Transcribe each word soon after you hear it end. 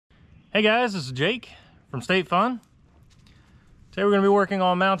Hey guys, this is Jake from State Fun. Today we're going to be working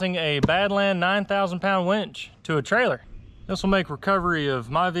on mounting a Badland 9,000 pound winch to a trailer. This will make recovery of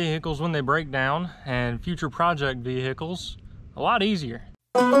my vehicles when they break down and future project vehicles a lot easier.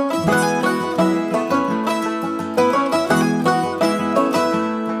 So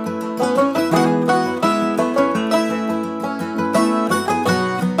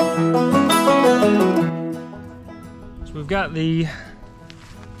we've got the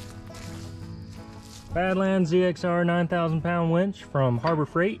Badland ZXR 9,000 pound winch from Harbor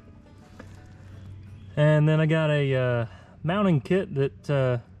Freight, and then I got a mounting kit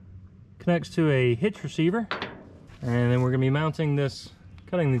that connects to a hitch receiver, and then we're going to be mounting this,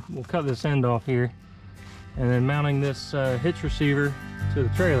 we'll cut this end off here, and then mounting this hitch receiver to the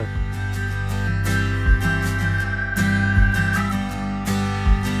trailer.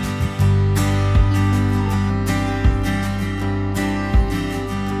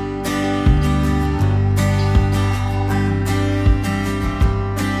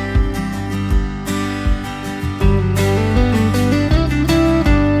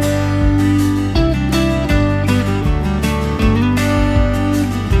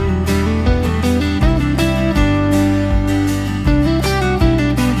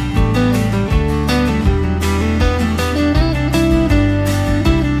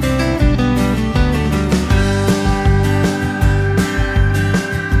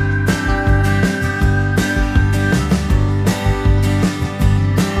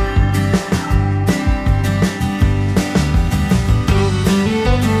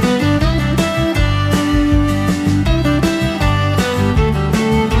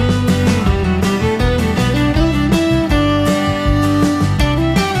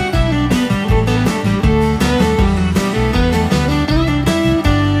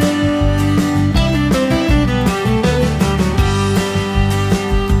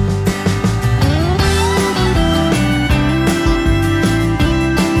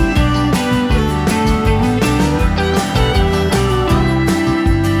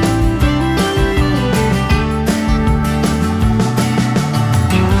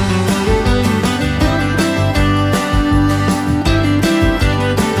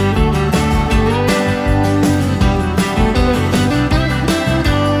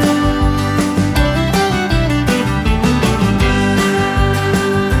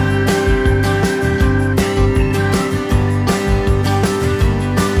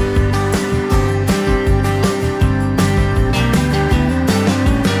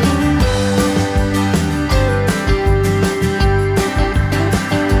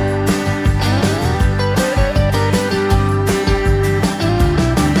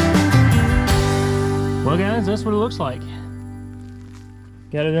 That's what it looks like.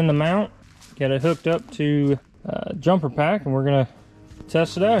 Got it in the mount, got it hooked up to a jumper pack, and we're gonna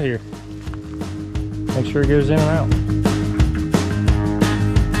test it out here. Make sure it goes in and out.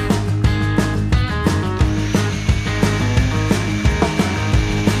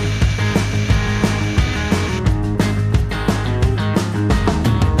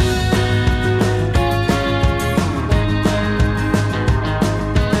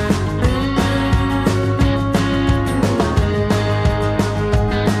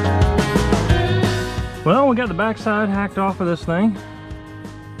 Well, we got the backside hacked off of this thing.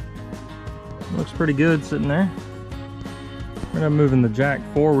 Looks pretty good sitting there. We're gonna moving the jack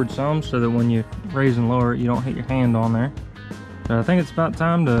forward some so that when you raise and lower it, you don't hit your hand on there. So I think it's about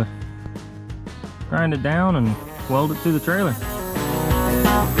time to grind it down and weld it to the trailer.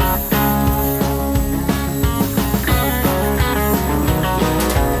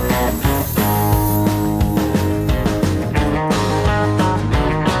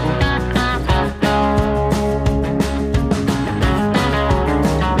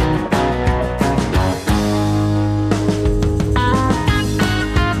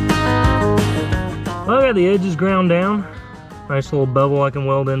 The edges ground down, nice little bevel I can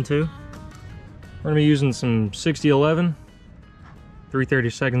weld into. We're gonna be using some 6011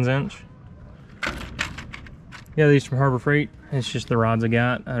 3/32 inch. Yeah, these from Harbor Freight. It's just the rods I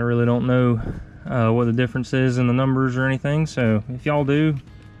got. I really don't know what the difference is in the numbers or anything, so if y'all do,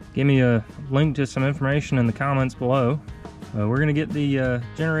 give me a link to some information in the comments below. We're gonna get the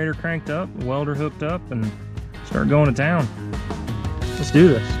generator cranked up, the welder hooked up, and start going to town. Let's do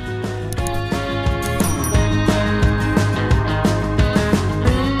this.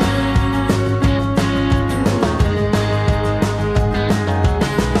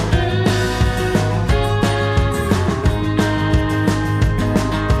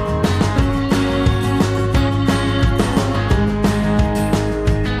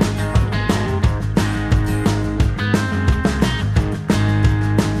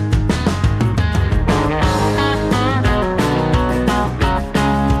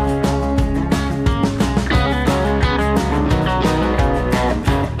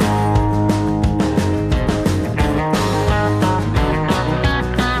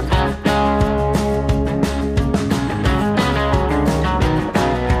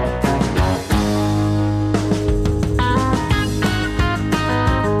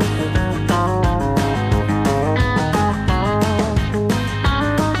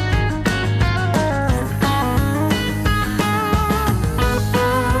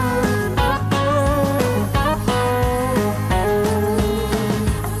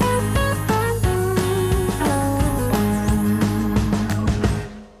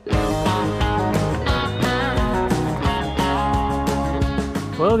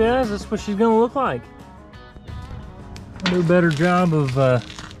 Well guys, that's what she's gonna look like. I'll do a better job of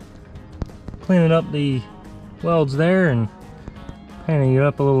cleaning up the welds there and painting it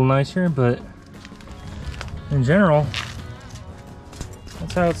up a little nicer, but in general,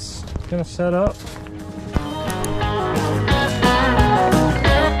 that's how it's gonna set up.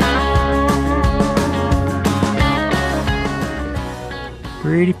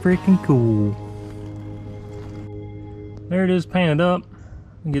 Pretty freaking cool. There it is, painted up.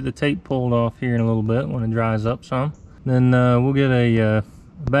 I'll get the tape pulled off here in a little bit when it dries up some. Then we'll get a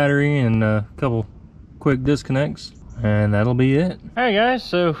battery and a couple quick disconnects, and that'll be it. All right guys,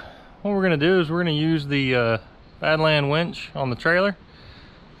 so what we're gonna do is we're gonna use the Badland winch on the trailer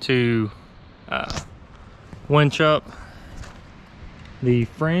to winch up the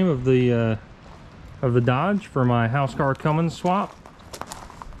frame of the Dodge for my house car Cummins swap.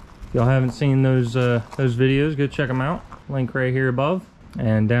 If y'all haven't seen those videos, go check them out. Link right here above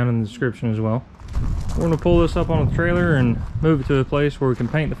and down in the description as well. We're gonna pull this up on the trailer and move it to a place where we can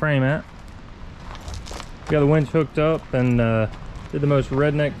paint the frame at. Got the winch hooked up and did the most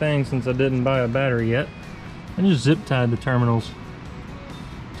redneck thing since I didn't buy a battery yet. I just zip tied the terminals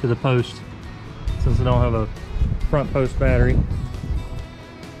to the post since I don't have a front post battery.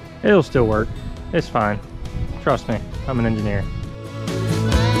 It'll still work. It's fine. Trust me, I'm an engineer.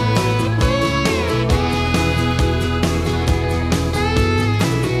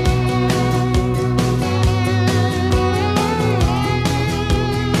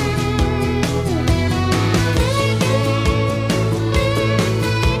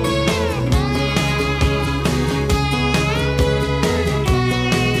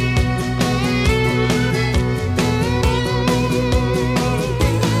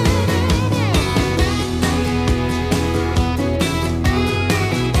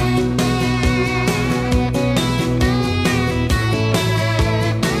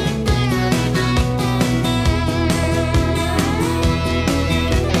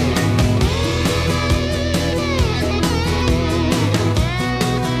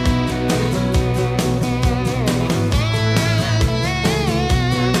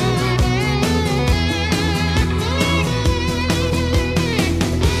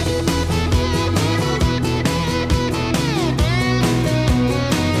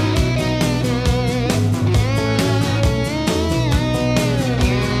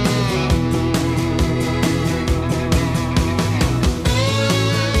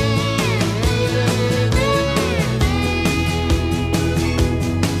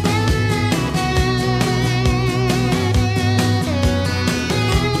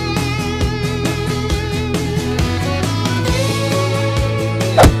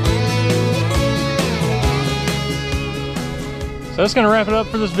 So that's gonna wrap it up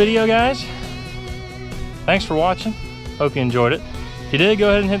for this video, guys. Thanks for watching. Hope you enjoyed it. If you did, go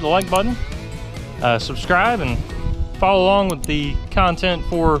ahead and hit the like button, subscribe, and follow along with the content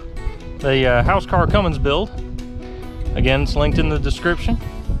for the house car Cummins build. Again, it's linked in the description.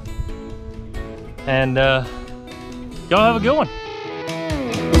 And y'all have a good one.